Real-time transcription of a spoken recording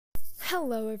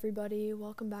Hello, everybody.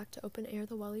 Welcome back to Open Air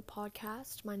the Welly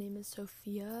podcast. My name is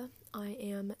Sophia. I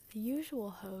am the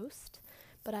usual host,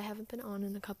 but I haven't been on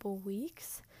in a couple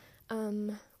weeks.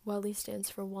 Welly stands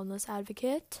for Wellness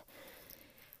Advocate,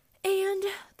 and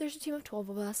there's a team of 12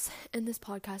 of us, and this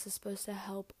podcast is supposed to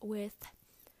help with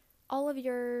all of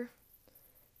your,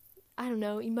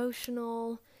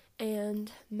 emotional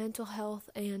and mental health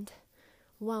and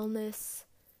wellness,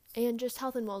 and just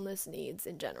health and wellness needs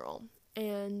in general.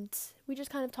 And we just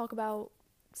kind of talk about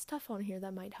stuff on here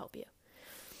that might help you.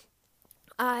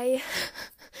 I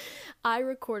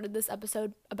recorded this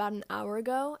episode about an hour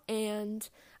ago, and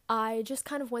I just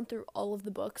kind of went through all of the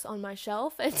books on my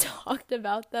shelf and talked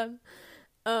about them,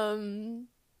 and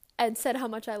said how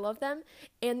much I love them,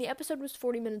 and the episode was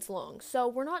 40 minutes long, so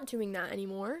we're not doing that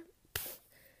anymore,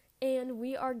 and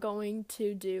we are going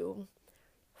to do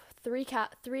three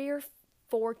or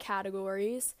four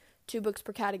categories, 2 books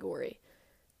per category.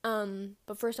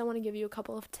 But first I want to give you a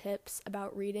couple of tips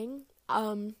about reading.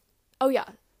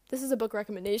 This is a book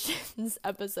recommendations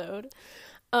episode.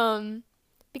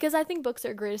 Because I think books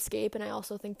are a great escape, and I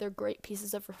also think they're great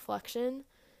pieces of reflection,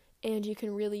 and you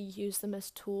can really use them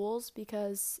as tools,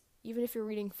 because even if you're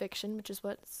reading fiction, which is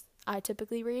what I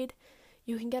typically read,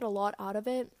 you can get a lot out of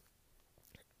it,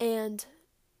 and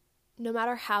no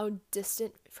matter how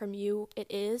distant from you it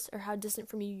is, or how distant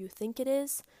from you think it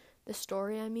is, the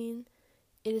story,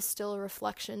 it is still a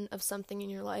reflection of something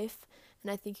in your life,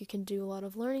 and I think you can do a lot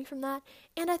of learning from that,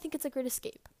 and I think it's a great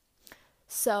escape.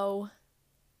 So,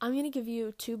 I'm going to give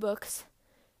you 2 books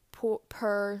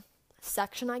per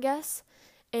section, I guess,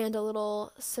 and a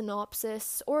little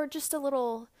synopsis, or just a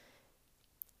little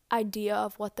idea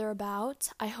of what they're about.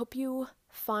 I hope you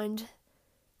find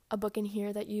a book in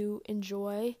here that you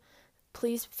enjoy.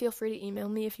 Please feel free to email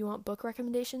me if you want book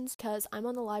recommendations, because I'm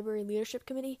on the library leadership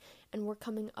committee, and we're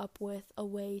coming up with a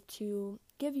way to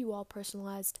give you all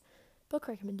personalized book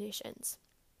recommendations.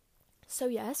 So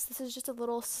yes, this is just a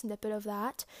little snippet of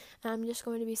that, and I'm just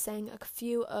going to be saying a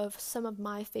few of some of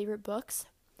my favorite books.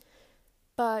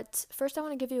 But first I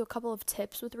want to give you a couple of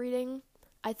tips with reading.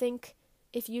 I think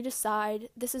if you decide,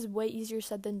 this is way easier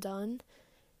said than done,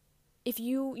 if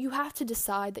you have to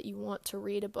decide that you want to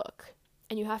read a book,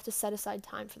 and you have to set aside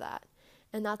time for that.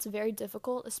 And that's very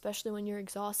difficult, especially when you're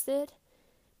exhausted.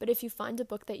 But if you find a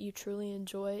book that you truly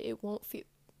enjoy, it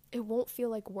won't feel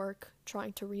like work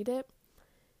trying to read it.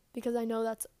 Because I know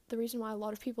that's the reason why a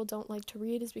lot of people don't like to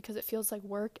read, is because it feels like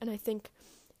work. And I think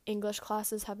English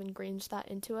classes have ingrained that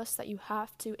into us, that you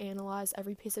have to analyze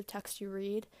every piece of text you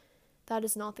read. That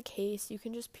is not the case. You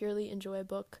can just purely enjoy a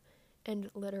book and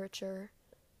literature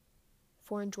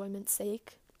for enjoyment's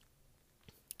sake.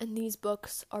 And these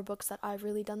books are books that I've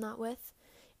really done that with.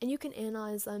 And you can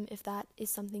analyze them if that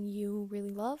is something you really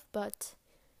love, but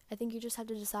I think you just have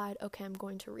to decide, okay, I'm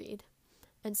going to read.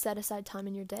 And set aside time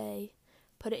in your day.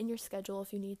 Put it in your schedule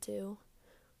if you need to.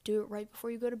 Do it right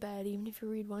before you go to bed. Even if you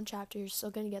read 1 chapter, you're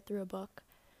still going to get through a book.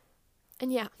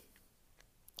 And yeah.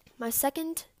 My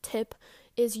second tip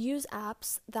is use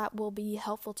apps that will be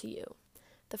helpful to you.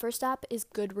 The first app is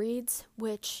Goodreads,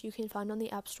 which you can find on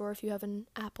the App Store if you have an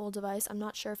Apple device. I'm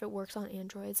not sure if it works on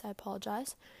Androids, I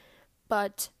apologize.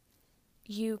 But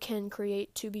you can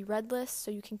create to-be-read lists,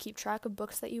 so you can keep track of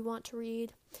books that you want to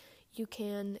read. You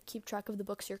can keep track of the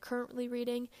books you're currently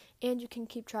reading, and you can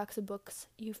keep track of books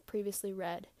you've previously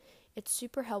read. It's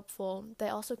super helpful. They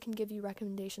also can give you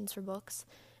recommendations for books,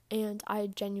 and I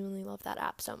genuinely love that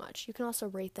app so much. You can also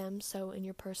rate them, so in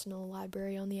your personal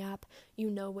library on the app, you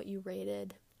know what you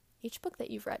rated each book that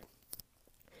you've read.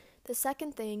 The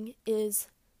second thing is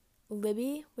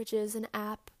Libby, which is an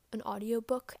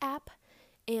audiobook app,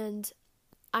 and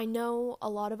I know a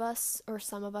lot of us, or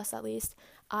some of us at least,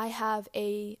 I have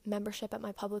a membership at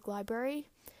my public library,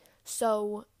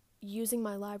 so using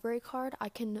my library card, I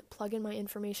can plug in my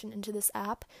information into this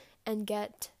app and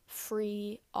get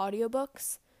free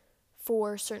audiobooks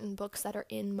for certain books that are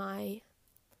in my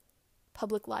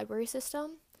public library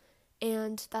system.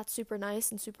 And that's super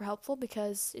nice and super helpful,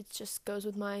 because it just goes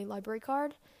with my library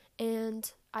card,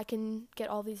 and I can get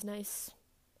all these nice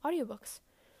audiobooks.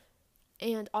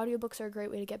 And audiobooks are a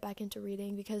great way to get back into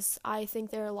reading, because I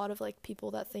think there are a lot of people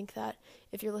that think that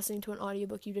if you're listening to an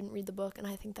audiobook, you didn't read the book, and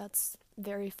I think that's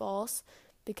very false,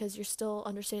 because you're still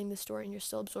understanding the story and you're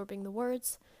still absorbing the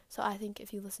words. So I think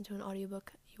if you listen to an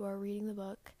audiobook, you are reading the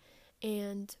book,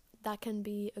 and that can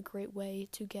be a great way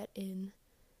to get in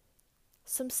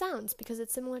some sounds, because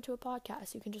it's similar to a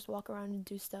podcast. You can just walk around and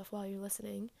do stuff while you're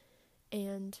listening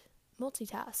and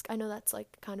multitask. I know that's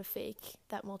kind of fake,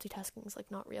 that multitasking is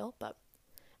not real, but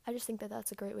I just think that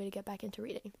that's a great way to get back into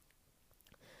reading.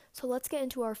 So let's get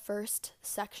into our first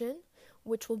section,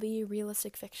 which will be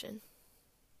realistic fiction.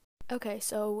 Okay,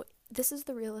 so this is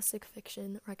the realistic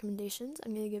fiction recommendations.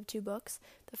 I'm going to give 2 books.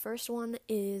 The first one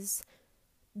is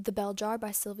The Bell Jar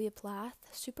by Sylvia Plath,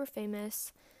 super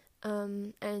famous,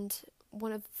 and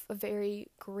one of a very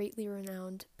greatly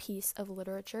renowned piece of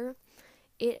literature.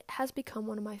 It has become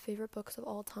one of my favorite books of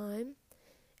all time,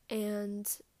 and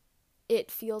it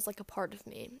feels like a part of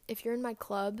me. If you're in my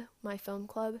club, my film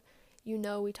club, you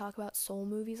know we talk about soul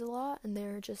movies a lot, and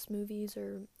they're just movies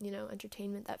or,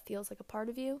 entertainment that feels like a part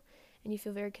of you and you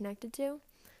feel very connected to.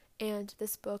 And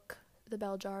this book, The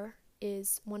Bell Jar,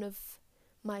 is one of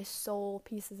my soul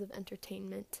pieces of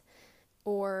entertainment,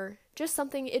 or just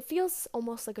something. It feels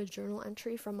almost like a journal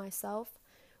entry from myself,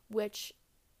 which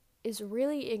is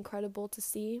really incredible to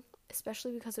see,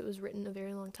 especially because it was written a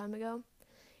very long time ago.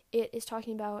 It is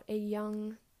talking about a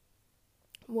young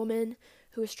woman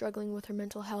who is struggling with her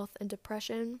mental health and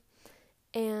depression,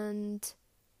 and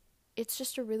it's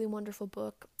just a really wonderful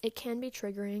book. It can be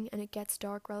triggering and it gets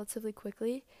dark relatively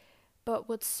quickly, but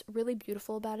what's really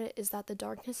beautiful about it is that the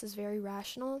darkness is very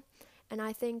rational, and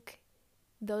I think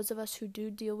those of us who do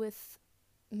deal with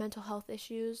mental health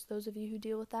issues, those of you who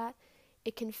deal with that,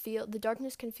 the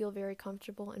darkness can feel very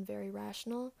comfortable and very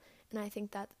rational, and I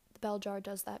think that The Bell Jar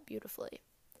does that beautifully.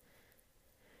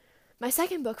 My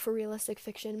second book for realistic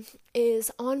fiction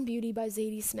is On Beauty by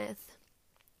Zadie Smith,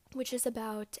 which is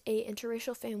about a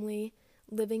interracial family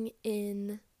living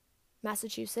in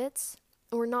Massachusetts,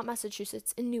 or not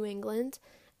Massachusetts, in New England,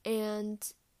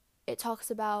 and it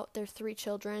talks about their 3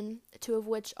 children, 2 of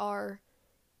which are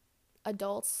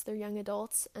adults, they're young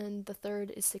adults, and the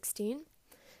third is 16,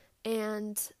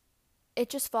 and it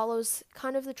just follows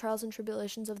kind of the trials and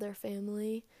tribulations of their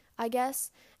family, I guess,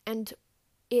 and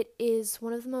it is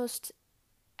one of the most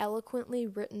eloquently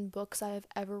written books I have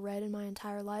ever read in my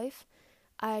entire life.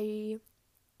 I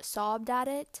sobbed at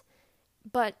it,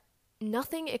 but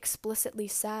nothing explicitly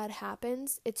sad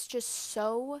happens. It's just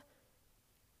so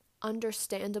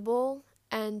understandable,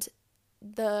 and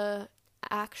the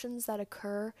actions that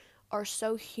occur are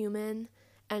so human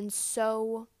and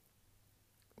so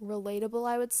relatable,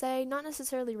 I would say. Not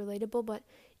necessarily relatable, but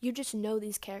you just know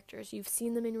these characters. You've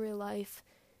seen them in real life.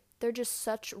 They're just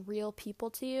such real people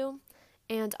to you,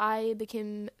 and I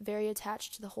became very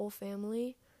attached to the whole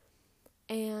family.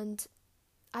 And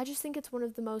I just think it's one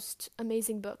of the most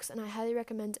amazing books, and I highly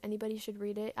recommend anybody should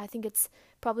read it. I think it's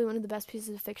probably one of the best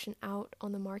pieces of fiction out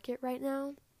on the market right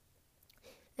now.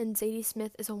 And Zadie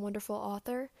Smith is a wonderful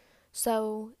author.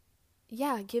 So,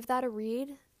 yeah, give that a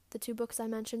read. The 2 books I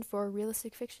mentioned for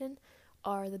realistic fiction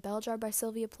are The Bell Jar by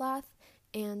Sylvia Plath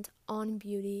and On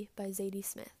Beauty by Zadie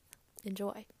Smith.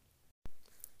 Enjoy.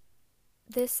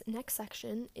 This next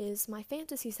section is my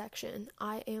fantasy section.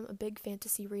 I am a big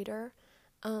fantasy reader.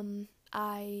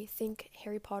 I think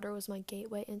Harry Potter was my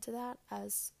gateway into that,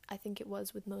 as I think it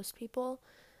was with most people.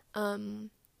 And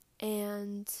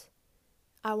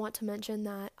I want to mention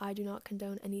that I do not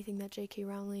condone anything that J.K.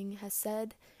 Rowling has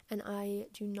said, and I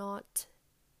do not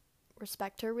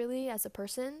respect her really as a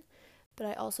person, but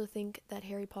I also think that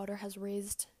Harry Potter has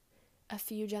raised a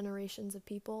few generations of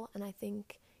people, and I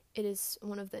think it is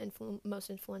one of the most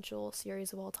influential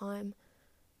series of all time.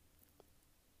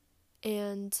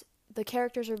 And the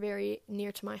characters are very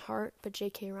near to my heart, but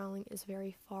J.K. Rowling is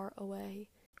very far away.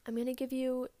 I'm going to give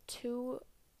you two,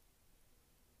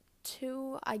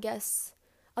 I guess.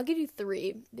 I'll give you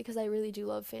 3, because I really do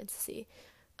love fantasy.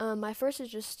 My first is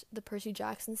just the Percy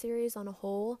Jackson series on a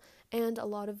whole, and a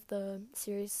lot of the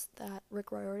series that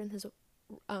Rick Riordan has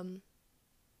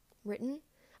written.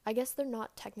 I guess they're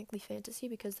not technically fantasy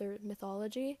because they're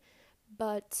mythology,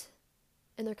 and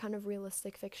they're kind of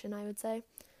realistic fiction, I would say.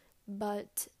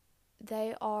 But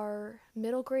they are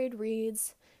middle grade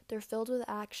reads, they're filled with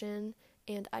action,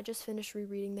 and I just finished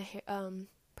rereading the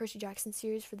Percy Jackson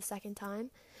series for the second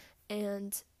time,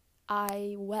 and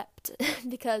I wept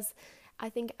because I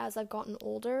think as I've gotten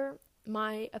older,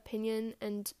 my opinion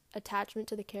and attachment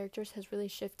to the characters has really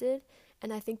shifted,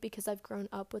 and I think because I've grown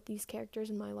up with these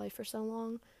characters in my life for so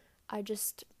long, I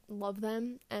just love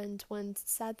them, and when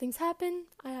sad things happen,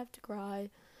 I have to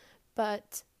cry.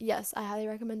 But yes, I highly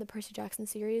recommend the Percy Jackson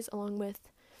series, along with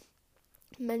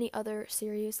many other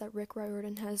series that Rick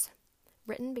Riordan has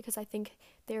written, because I think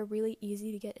they're really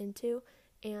easy to get into,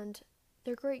 and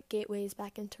they're great gateways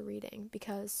back into reading,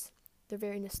 because they're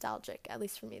very nostalgic, at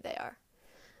least for me they are.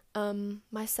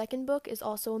 My second book is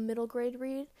also a middle grade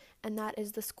read, and that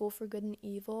is The School for Good and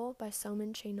Evil by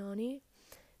Soman Chainani.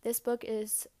 This book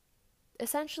is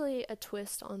essentially a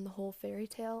twist on the whole fairy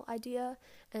tale idea,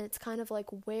 and it's kind of like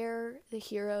where the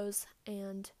heroes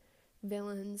and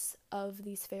villains of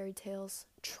these fairy tales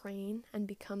train and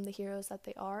become the heroes that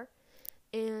they are.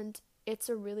 And it's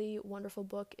a really wonderful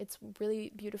book. It's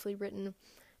really beautifully written.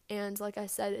 And like I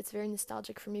said, it's very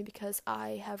nostalgic for me because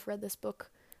I have read this book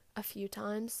a few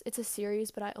times. It's a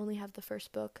series, but I only have the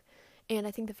first book. And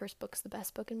I think the first book's the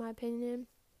best book in my opinion.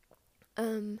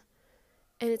 And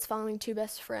it's following two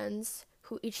best friends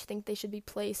who each think they should be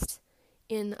placed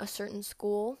in a certain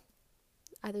school,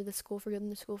 either the school for good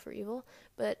and the school for evil.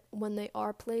 But when they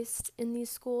are placed in these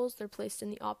schools, they're placed in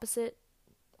the opposite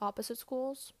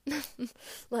schools.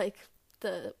 Like,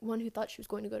 the one who thought she was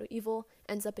going to go to evil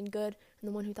ends up in good, and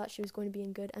the one who thought she was going to be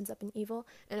in good ends up in evil.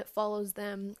 And it follows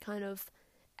them kind of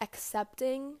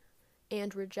accepting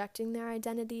and rejecting their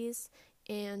identities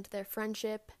and their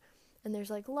friendship. And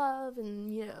there's like love,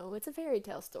 and it's a fairy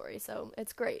tale story, so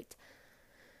it's great.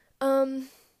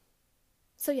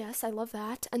 So yes, I love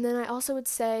that. And then I also would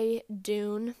say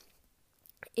Dune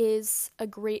is a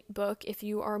great book if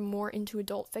you are more into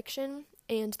adult fiction.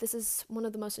 And this is one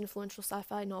of the most influential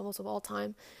sci-fi novels of all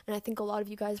time. And I think a lot of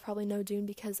you guys probably know Dune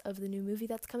because of the new movie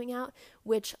that's coming out,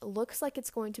 which looks like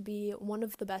it's going to be one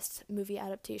of the best movie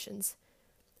adaptations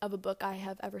of a book I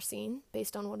have ever seen,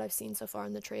 based on what I've seen so far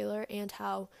in the trailer and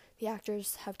how the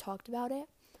actors have talked about it.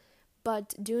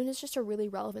 But Dune is just a really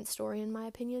relevant story in my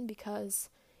opinion because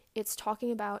it's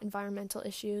talking about environmental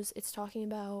issues, it's talking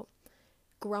about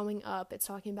growing up, it's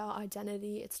talking about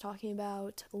identity, it's talking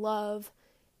about love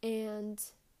and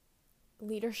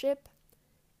leadership.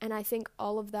 And I think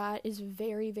all of that is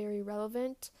very, very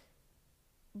relevant,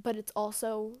 but it's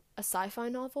also a sci-fi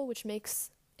novel, which makes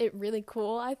it really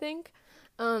cool, I think.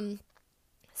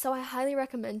 So I highly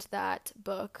recommend that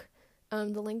book.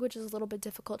 The language is a little bit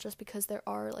difficult just because there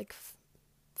are like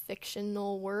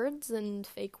fictional words and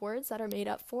fake words that are made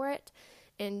up for it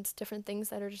and different things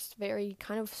that are just very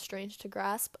kind of strange to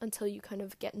grasp until you kind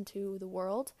of get into the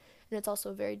world. And it's also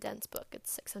a very dense book.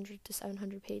 It's 600 to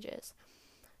 700 pages.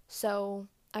 So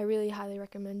I really highly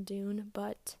recommend Dune,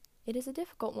 but it is a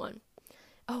difficult one.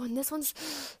 Oh, and this one's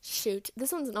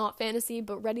not fantasy,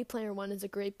 but Ready Player One is a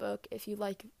great book if you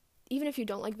like, even if you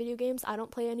don't like video games. I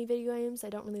don't play any video games, I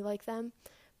don't really like them,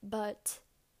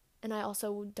 and I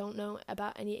also don't know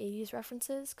about any 80s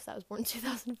references because I was born in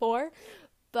 2004,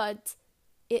 but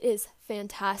it is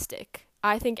fantastic.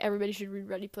 I think everybody should read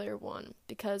Ready Player One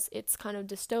because it's kind of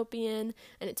dystopian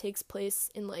and it takes place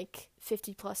in like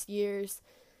 50 plus years.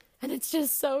 And it's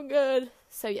just so good.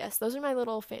 So yes, those are my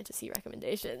little fantasy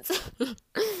recommendations.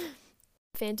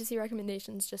 Fantasy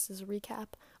recommendations, just as a recap,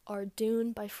 are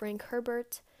Dune by Frank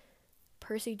Herbert,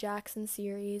 Percy Jackson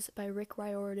series by Rick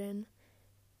Riordan,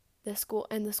 The School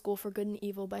for Good and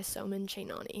Evil by Soman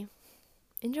Chainani.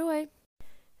 Enjoy!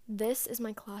 This is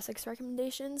my classics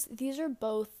recommendations. These are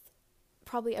both,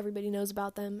 probably everybody knows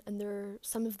about them, and they're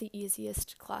some of the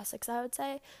easiest classics, I would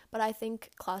say, but I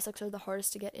think classics are the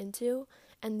hardest to get into,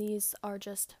 and these are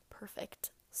just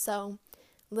perfect. So,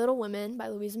 Little Women by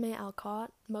Louisa May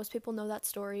Alcott. Most people know that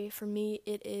story. For me,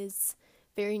 it is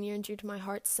very near and dear to my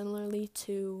heart, similarly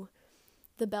to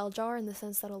The Bell Jar, in the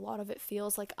sense that a lot of it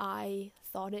feels like I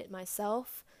thought it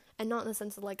myself, and not in the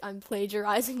sense of like I'm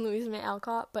plagiarizing Louisa May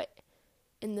Alcott, but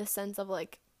in the sense of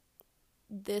like,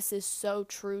 this is so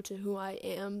true to who I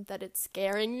am that it's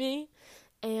scaring me,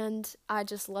 and I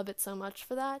just love it so much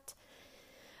for that.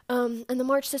 And the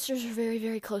March sisters are very,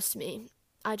 very close to me.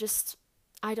 I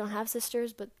don't have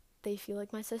sisters, but they feel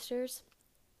like my sisters,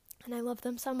 and I love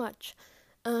them so much.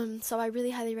 So I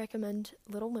really highly recommend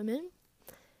Little Women.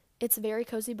 It's a very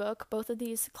cozy book. Both of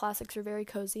these classics are very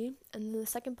cozy. And the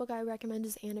second book I recommend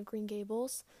is Anne of Green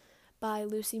Gables by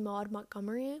Lucy Maud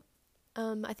Montgomery.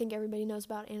 I think everybody knows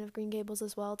about Anne of Green Gables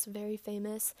as well. It's very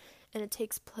famous, and it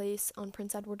takes place on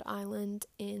Prince Edward Island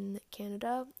in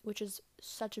Canada, which is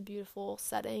such a beautiful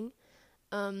setting.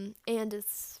 And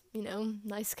it's,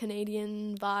 nice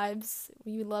Canadian vibes.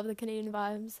 We love the Canadian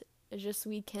vibes. Je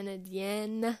suis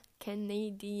Canadienne.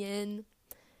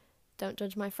 Don't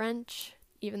judge my French,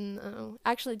 even though,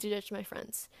 actually do judge my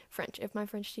French. If my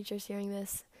French teacher's hearing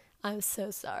this, I'm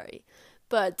so sorry.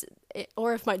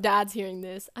 Or if my dad's hearing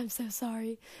this, I'm so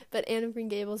sorry. But Anne of Green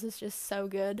Gables is just so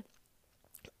good.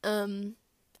 And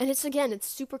it's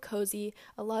super cozy.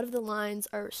 A lot of the lines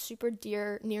are super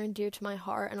near and dear to my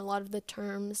heart, and a lot of the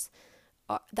terms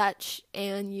that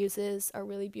Anne uses are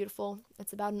really beautiful.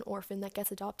 It's about an orphan that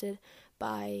gets adopted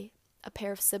by a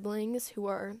pair of siblings who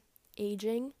are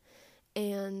aging,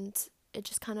 and it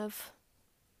just kind of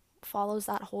follows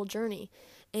that whole journey.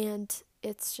 And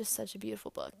it's just such a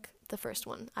beautiful book. The first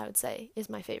one, I would say, is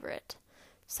my favorite.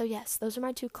 So yes, those are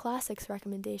my two classics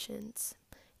recommendations.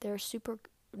 They're super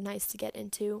nice to get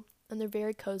into. and they're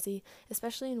very cozy,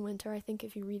 especially in winter. I think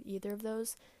if you read either of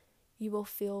those, you will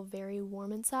feel very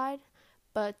warm inside.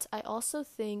 But I also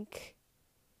think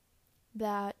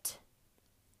that,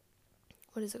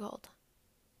 what is it called?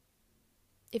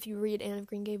 If you read Anne of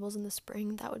Green Gables in the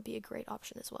spring, that would be a great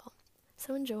option as well.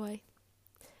 So enjoy.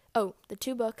 Oh, the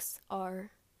 2 books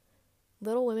are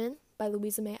Little Women by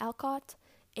Louisa May Alcott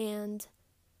and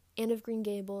Anne of Green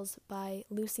Gables by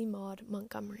Lucy Maud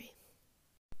Montgomery.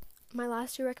 My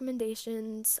last 2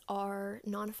 recommendations are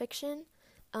nonfiction.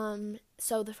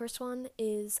 So the first one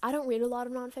is, I don't read a lot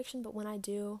of nonfiction, but when I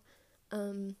do,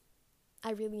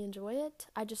 I really enjoy it.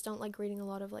 I just don't like reading a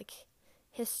lot of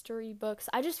history books.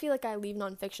 I just feel like I leave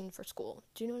nonfiction for school.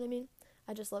 Do you know what I mean?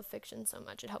 I just love fiction so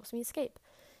much. It helps me escape.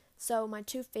 So my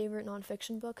 2 favorite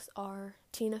nonfiction books are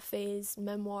Tina Fey's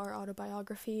memoir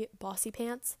autobiography, Bossy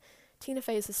Pants. Tina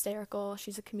Fey is hysterical.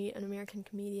 She's an American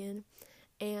comedian,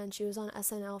 and she was on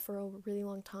SNL for a really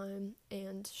long time,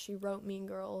 and she wrote Mean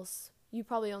Girls. You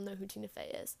probably all know who Tina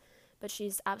Fey is, but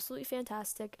she's absolutely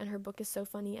fantastic, and her book is so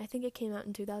funny. I think it came out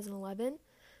in 2011,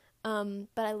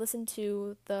 but I listened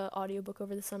to the audiobook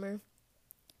over the summer,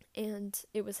 and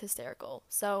it was hysterical.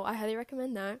 So I highly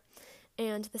recommend that.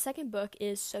 And the second book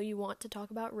is So You Want to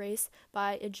Talk About Race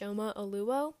by Ijoma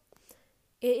Oluo.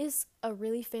 It is a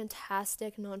really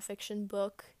fantastic nonfiction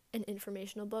book, an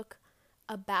informational book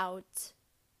about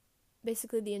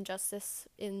basically the injustice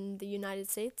in the United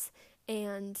States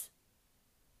and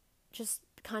just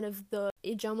kind of the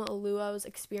Ijoma Oluo's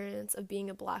experience of being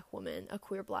a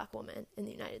queer black woman in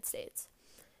the United States.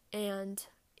 And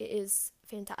it is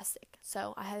fantastic.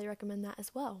 So I highly recommend that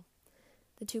as well.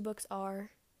 The 2 books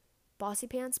are Bossy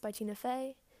Pants by Tina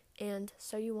Fey and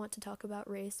So You Want to Talk About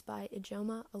Race by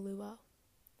Ijoma Oluo.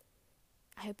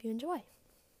 I hope you enjoy.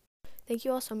 Thank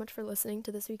you all so much for listening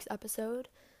to this week's episode.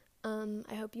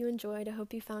 I hope you enjoyed. I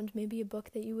hope you found maybe a book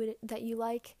that you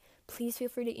like. Please feel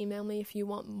free to email me if you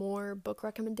want more book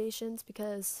recommendations,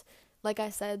 because like I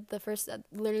said,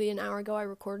 literally an hour ago I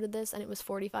recorded this and it was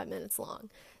 45 minutes long.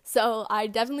 So I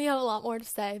definitely have a lot more to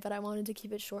say, but I wanted to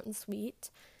keep it short and sweet.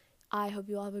 I hope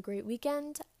you all have a great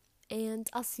weekend, and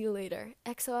I'll see you later.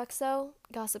 XOXO,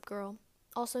 Gossip Girl,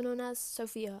 also known as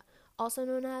Sophia, also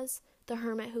known as the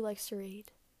hermit who likes to read.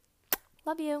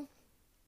 Love you.